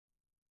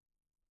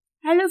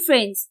Hello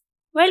friends,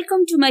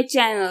 welcome to my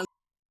channel.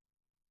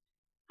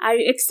 Are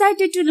you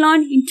excited to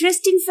learn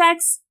interesting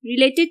facts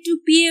related to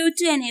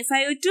PaO2 and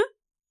FiO2?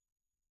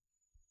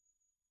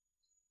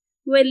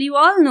 Well, you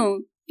all know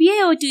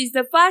PaO2 is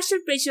the partial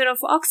pressure of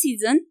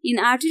oxygen in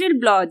arterial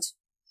blood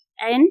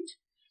and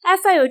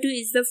FiO2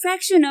 is the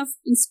fraction of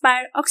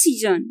inspired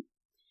oxygen.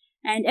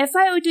 And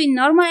FiO2 in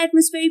normal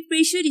atmospheric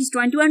pressure is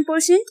 21%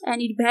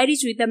 and it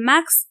varies with the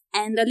mass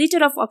and the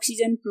liter of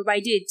oxygen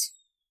provided.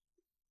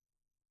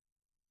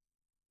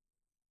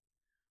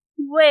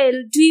 Well,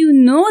 do you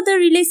know the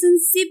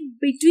relationship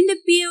between the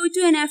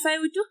PaO2 and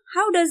FiO2?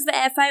 How does the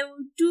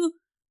FiO2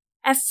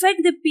 affect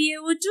the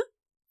PaO2?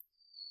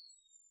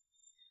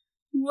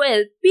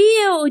 Well,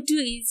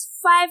 PaO2 is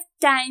 5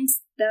 times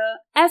the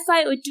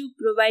FiO2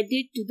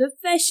 provided to the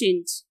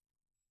patient.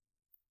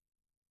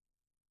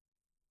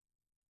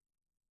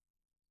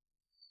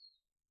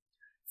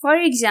 For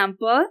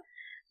example,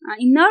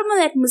 in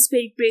normal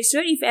atmospheric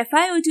pressure, if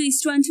FiO2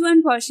 is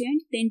 21%,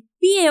 then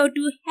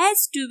PaO2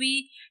 has to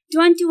be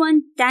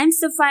 21 times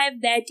the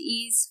 5, that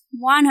is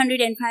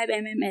 105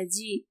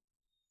 mmHg.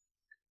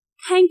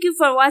 Thank you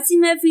for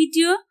watching my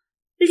video.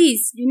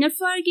 Please do not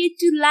forget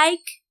to like,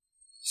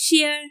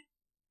 share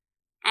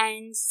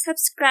and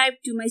subscribe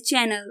to my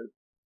channel.